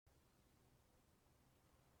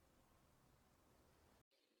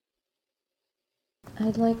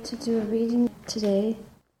I'd like to do a reading today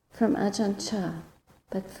from Ajahn Chah,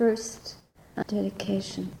 but first, a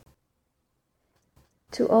dedication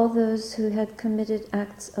to all those who had committed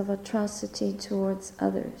acts of atrocity towards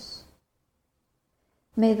others.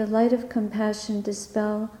 May the light of compassion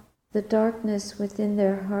dispel the darkness within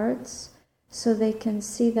their hearts so they can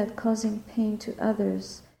see that causing pain to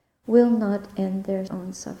others will not end their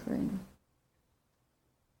own suffering.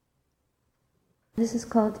 This is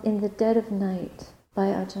called In the Dead of Night by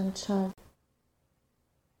Ajahn Chah.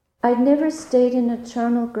 I'd never stayed in a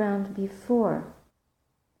charnel ground before.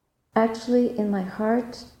 Actually, in my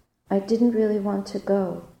heart, I didn't really want to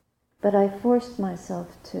go, but I forced myself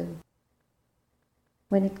to.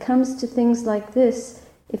 When it comes to things like this,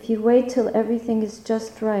 if you wait till everything is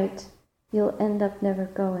just right, you'll end up never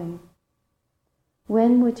going.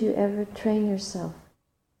 When would you ever train yourself?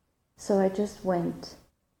 So I just went.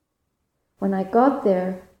 When I got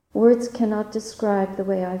there, words cannot describe the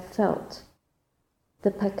way I felt.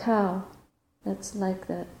 The pakao, that's like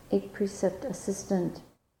the 8 precept assistant,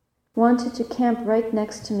 wanted to camp right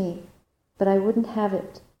next to me, but I wouldn't have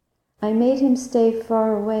it. I made him stay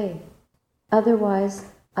far away. Otherwise,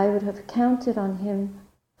 I would have counted on him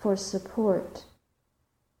for support.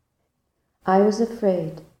 I was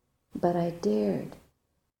afraid, but I dared.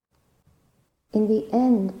 In the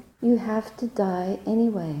end, you have to die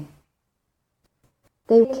anyway.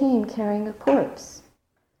 They came carrying a corpse.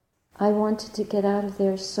 I wanted to get out of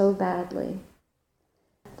there so badly.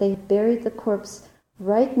 They buried the corpse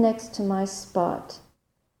right next to my spot.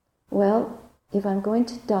 Well, if I'm going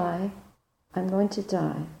to die, I'm going to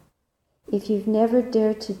die. If you've never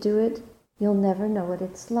dared to do it, you'll never know what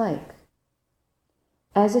it's like.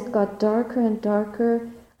 As it got darker and darker,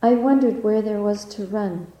 I wondered where there was to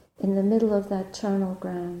run in the middle of that charnel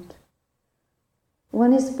ground.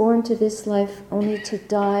 One is born to this life only to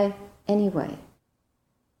die anyway.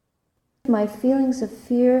 My feelings of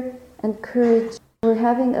fear and courage were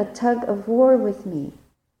having a tug of war with me,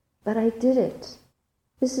 but I did it.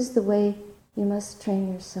 This is the way you must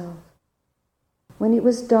train yourself. When it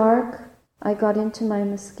was dark, I got into my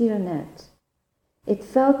mosquito net. It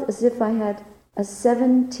felt as if I had a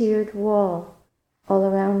 7-tiered wall all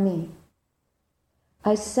around me.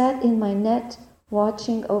 I sat in my net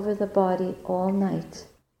watching over the body all night.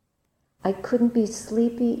 I couldn't be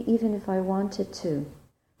sleepy even if I wanted to.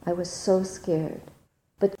 I was so scared,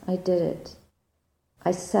 but I did it.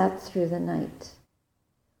 I sat through the night.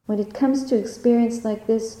 When it comes to experience like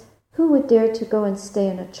this, who would dare to go and stay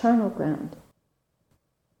in a charnel ground?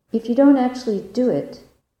 If you don't actually do it,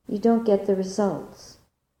 you don't get the results.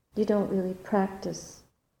 You don't really practice.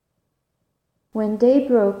 When day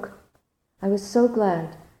broke, I was so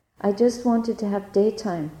glad. I just wanted to have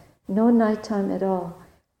daytime, no nighttime at all.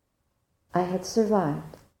 I had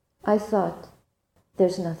survived. I thought,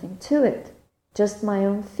 there's nothing to it, just my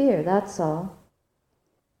own fear, that's all.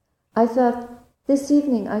 I thought, this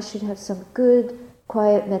evening I should have some good,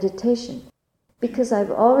 quiet meditation, because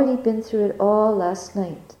I've already been through it all last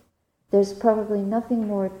night. There's probably nothing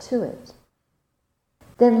more to it.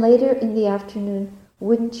 Then later in the afternoon,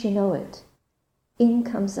 wouldn't you know it, in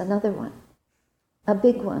comes another one. A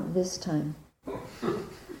big one this time.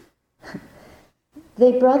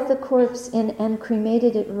 They brought the corpse in and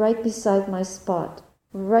cremated it right beside my spot,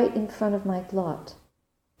 right in front of my lot.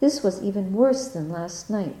 This was even worse than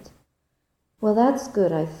last night. Well, that's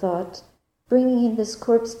good, I thought. Bringing in this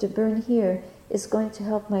corpse to burn here is going to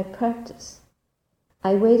help my practice.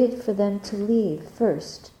 I waited for them to leave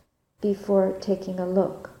first, before taking a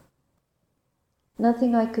look.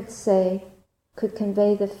 Nothing I could say could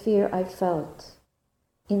convey the fear I felt.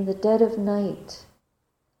 In the dead of night,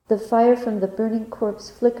 the fire from the burning corpse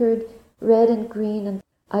flickered red and green, and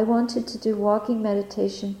I wanted to do walking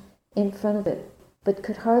meditation in front of it, but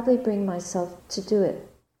could hardly bring myself to do it.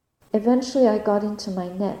 Eventually I got into my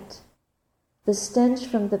net. The stench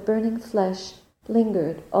from the burning flesh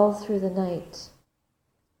lingered all through the night.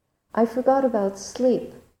 I forgot about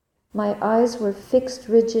sleep. My eyes were fixed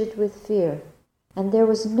rigid with fear, and there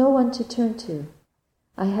was no one to turn to.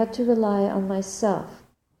 I had to rely on myself.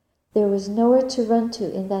 There was nowhere to run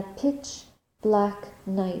to in that pitch black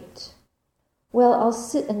night. Well, I'll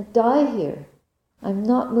sit and die here. I'm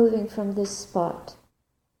not moving from this spot.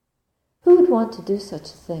 Who would want to do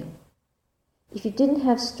such a thing? If you didn't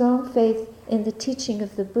have strong faith in the teaching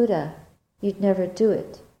of the Buddha, you'd never do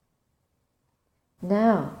it.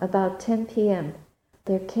 Now, about 10 p.m.,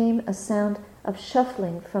 there came a sound of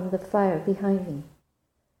shuffling from the fire behind me.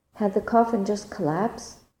 Had the coffin just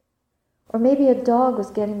collapsed? Or maybe a dog was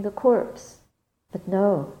getting the corpse. But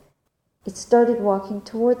no, it started walking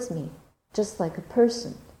towards me, just like a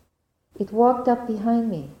person. It walked up behind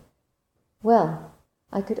me. Well,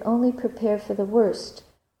 I could only prepare for the worst.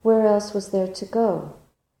 Where else was there to go?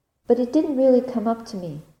 But it didn't really come up to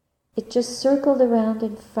me. It just circled around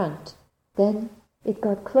in front. Then it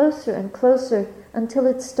got closer and closer until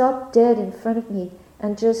it stopped dead in front of me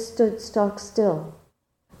and just stood stock still.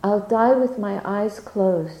 I'll die with my eyes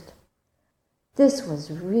closed. This was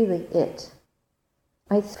really it.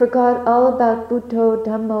 I forgot all about Buddho,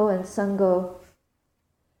 Dhammo, and Sangho.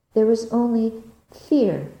 There was only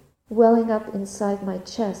fear welling up inside my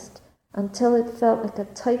chest until it felt like a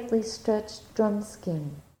tightly stretched drum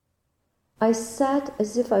skin. I sat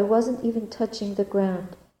as if I wasn't even touching the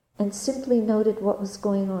ground and simply noted what was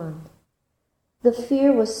going on. The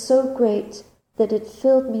fear was so great that it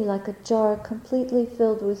filled me like a jar completely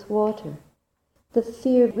filled with water. The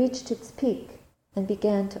fear reached its peak and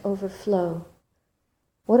began to overflow.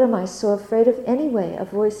 What am I so afraid of anyway? A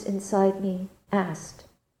voice inside me asked.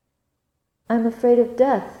 I'm afraid of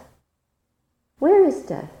death. Where is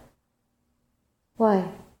death?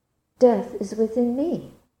 Why, death is within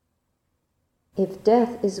me. If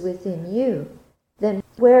death is within you, then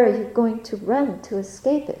where are you going to run to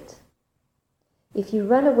escape it? If you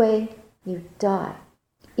run away, you die.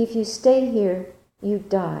 If you stay here, you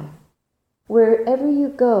die. Wherever you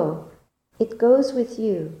go, it goes with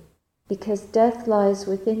you, because death lies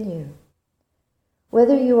within you.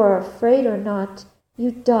 Whether you are afraid or not,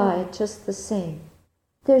 you die just the same.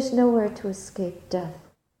 There's nowhere to escape death.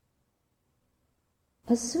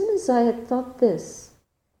 As soon as I had thought this,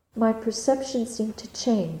 my perception seemed to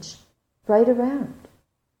change right around.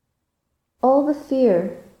 All the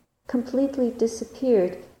fear completely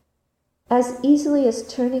disappeared as easily as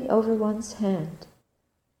turning over one's hand.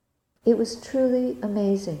 It was truly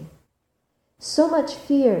amazing. So much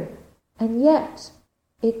fear, and yet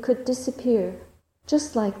it could disappear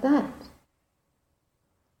just like that.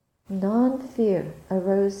 Non-fear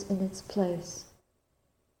arose in its place.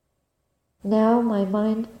 Now my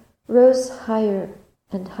mind rose higher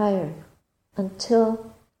and higher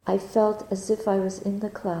until I felt as if I was in the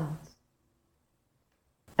clouds.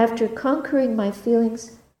 After conquering my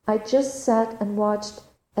feelings, I just sat and watched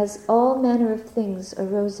as all manner of things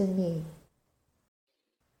arose in me.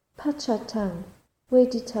 Pachatan,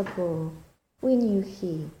 veditabo,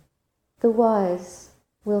 vinyuhi. The wise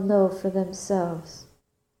will know for themselves.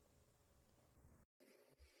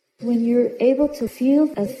 When you're able to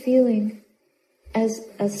feel a feeling as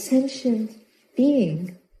a sentient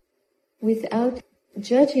being without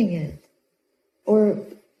judging it or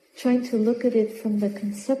trying to look at it from the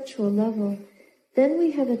conceptual level, then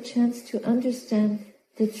we have a chance to understand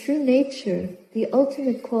the true nature, the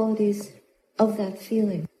ultimate qualities of that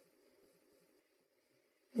feeling.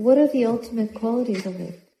 What are the ultimate qualities of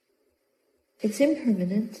it? It's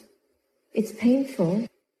impermanent, it's painful,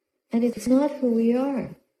 and it's not who we are.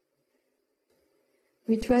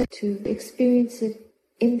 We try to experience it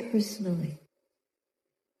impersonally,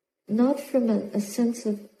 not from a sense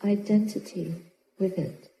of identity with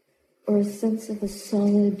it, or a sense of a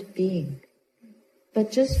solid being,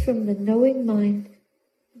 but just from the knowing mind,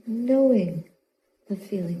 knowing the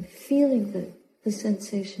feeling, feeling the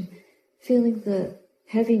sensation, feeling the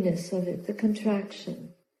heaviness of it, the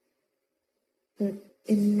contraction, the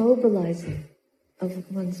immobilizing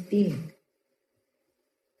of one's being.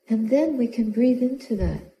 And then we can breathe into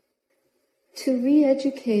that to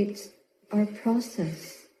re-educate our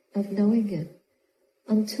process of knowing it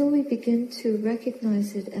until we begin to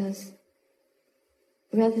recognize it as,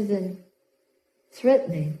 rather than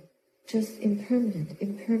threatening, just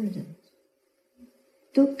impermanent.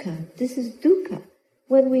 Dukkha, this is dukkha.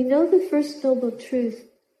 When we know the First Noble Truth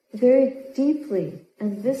very deeply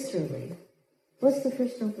and viscerally, what's the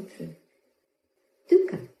First Noble Truth?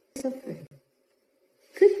 Dukkha, suffering.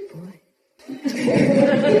 Good boy.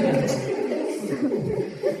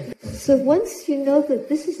 So once you know that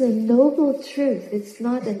this is a noble truth, it's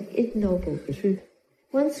not an ignoble truth.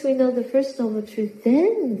 Once we know the First Noble Truth,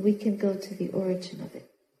 then we can go to the origin of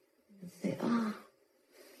it. And say,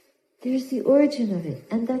 there's the origin of it,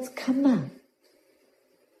 and that's karma.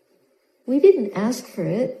 We didn't ask for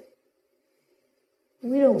it.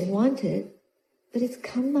 We don't want it, but it's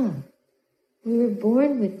karma. We were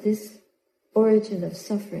born with this origin of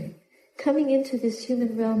suffering. Coming into this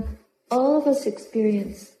human realm, all of us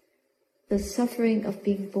experience the suffering of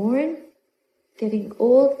being born, getting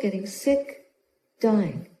old, getting sick,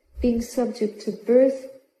 dying, being subject to birth,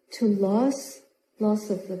 to loss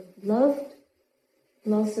of the loved,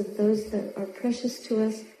 loss of those that are precious to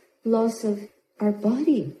us, loss of our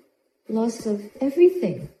body, loss of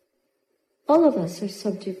everything. All of us are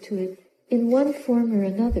subject to it in one form or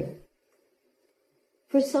another.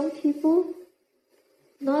 For some people,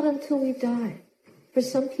 not until we die. For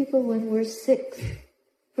some people when we're 6.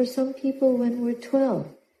 For some people when we're 12.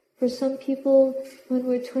 For some people when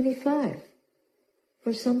we're 25.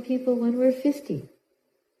 For some people when we're 50.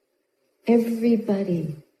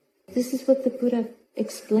 Everybody. This is what the Buddha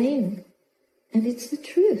explained, and it's the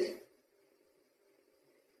truth.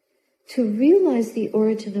 To realize the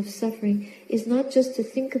origin of suffering is not just to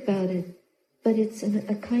think about it, but it's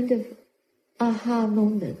a kind of aha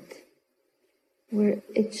moment where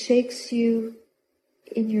it shakes you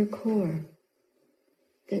in your core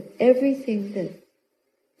that everything that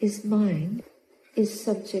is mine is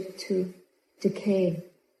subject to decay,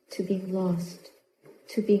 to being lost,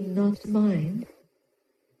 to being not mine.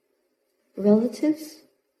 Relatives,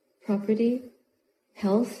 property,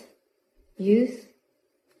 health, youth,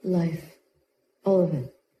 life, all of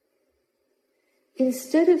it.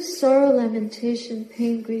 Instead of sorrow, lamentation,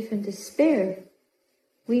 pain, grief, and despair,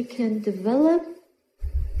 we can develop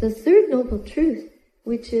the third noble truth,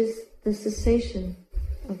 which is the cessation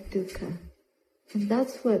of dukkha. And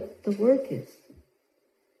that's what the work is.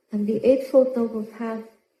 And the Eightfold Noble Path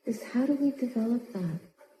is, how do we develop that?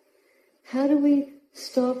 How do we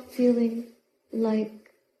stop feeling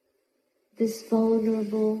like this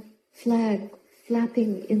vulnerable flag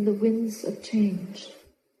flapping in the winds of change?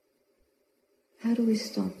 How do we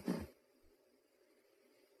stop that?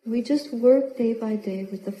 We just work day by day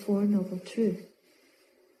with the Four Noble Truths.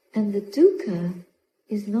 And the dukkha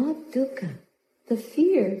is not dukkha. The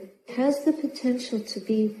fear has the potential to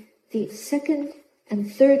be the second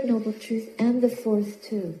and third Noble Truth and the fourth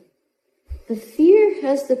too. The fear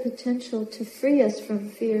has the potential to free us from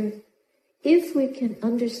fear if we can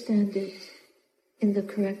understand it in the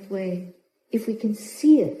correct way, if we can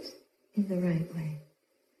see it in the right way,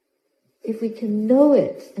 if we can know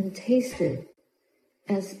it and taste it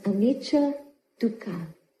as anicca, dukkha,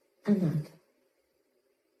 anatta.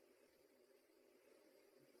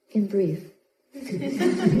 In brief.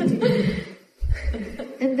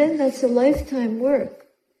 And then that's a lifetime work,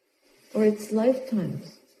 or it's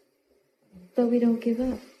lifetimes. But we don't give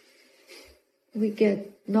up. We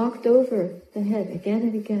get knocked over the head again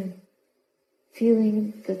and again,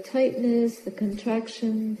 feeling the tightness, the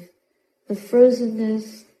contraction, the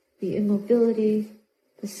frozenness, the immobility,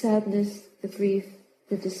 the sadness, the grief,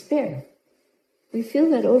 the despair. We feel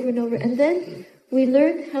that over and over, and then we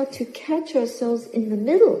learn how to catch ourselves in the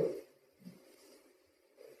middle.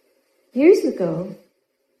 Years ago,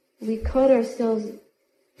 we caught ourselves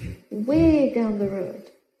way down the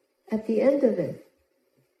road, at the end of it,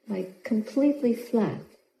 like completely flat.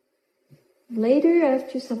 Later,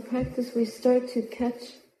 after some practice, we start to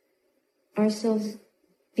catch ourselves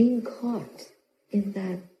being caught in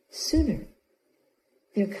that sooner.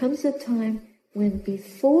 There comes a time when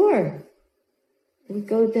before we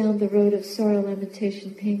go down the road of sorrow,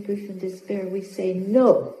 lamentation, pain, grief, and despair, we say,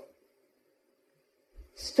 no.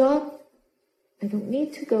 Stop. I don't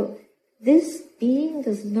need to go. This being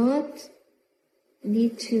does not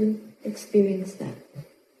need to experience that.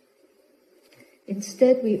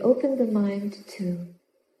 Instead, we open the mind to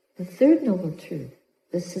the third noble truth,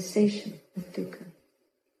 the cessation of dukkha.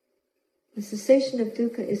 The cessation of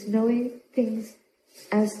dukkha is knowing things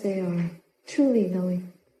as they are, truly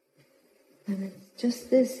knowing. And it's just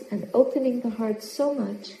this, and opening the heart so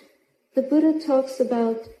much. The Buddha talks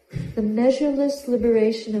about the measureless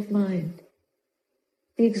liberation of mind.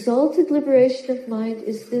 The exalted liberation of mind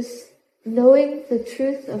is this knowing the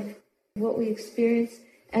truth of what we experience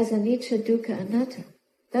as anicca, dukkha, anatta.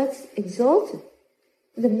 That's exalted.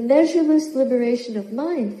 The measureless liberation of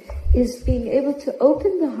mind is being able to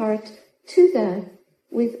open the heart to that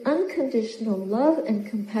with unconditional love and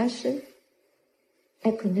compassion,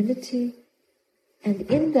 equanimity, and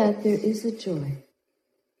in that there is a joy.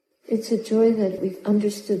 It's a joy that we've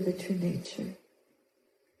understood the true nature.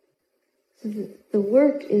 So the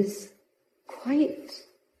work is quite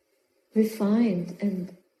refined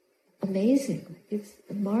and amazing. It's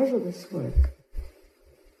a marvelous work.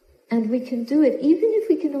 And we can do it, even if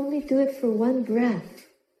we can only do it for one breath.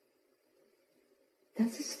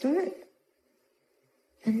 That's a start.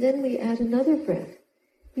 And then we add another breath.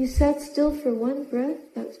 You sat still for one breath,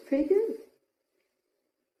 that's pretty good.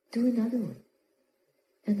 Do another one.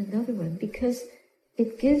 And another one, because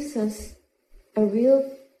it gives us a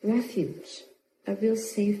real refuge, a real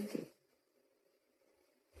safety.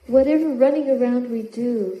 Whatever running around we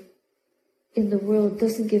do in the world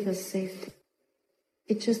doesn't give us safety.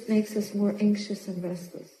 It just makes us more anxious and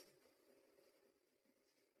restless.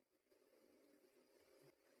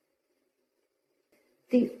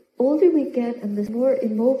 The older we get and the more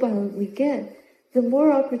immobile we get, the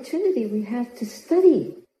more opportunity we have to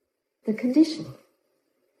study the condition.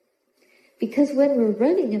 Because when we're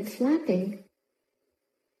running and flapping,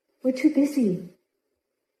 we're too busy.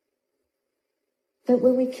 But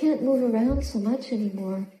when we can't move around so much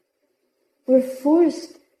anymore, we're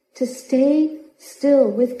forced to stay still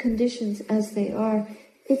with conditions as they are.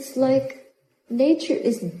 It's like nature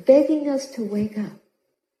is begging us to wake up.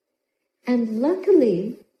 And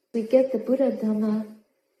luckily, we get the Buddha Dhamma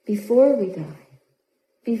before we die,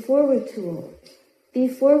 before we're too old,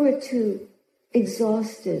 before we're too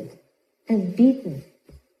exhausted and beaten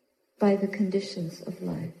by the conditions of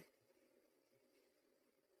life.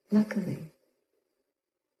 Luckily.